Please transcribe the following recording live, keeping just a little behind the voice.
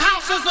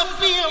is a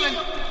feeling.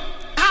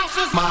 House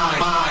is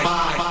mine.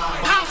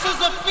 House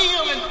is a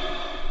feeling.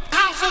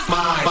 House is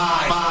mine.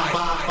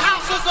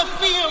 House is a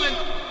feeling.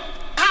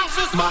 House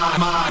is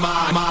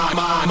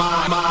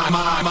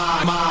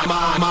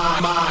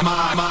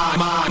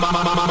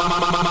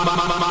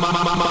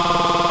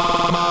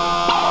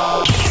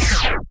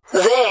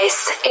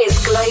This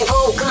is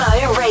Global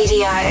Glow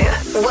Radio.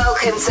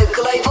 Welcome to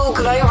Global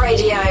Glow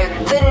Radio,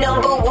 the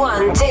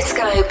 #1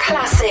 disco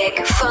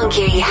classic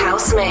funky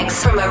house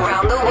mix from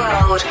around the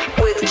world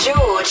with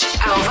George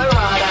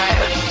Alvarado.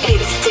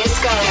 It's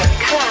disco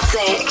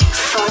classic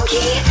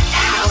funky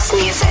house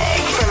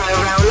music from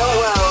around the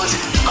world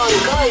on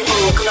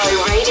Global Glow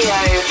Radio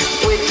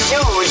with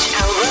George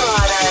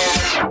Alvarado.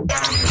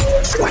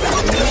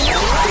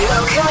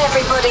 Welcome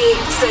everybody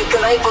to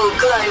Global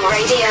Glow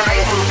Radio.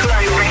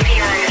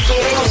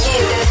 Giving you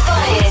the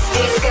finest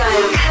disco,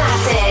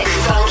 classic,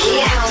 funky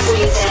house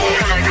music.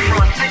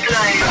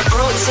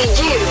 Brought to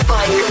you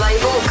by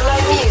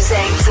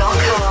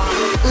GlobalGlowMusic.com.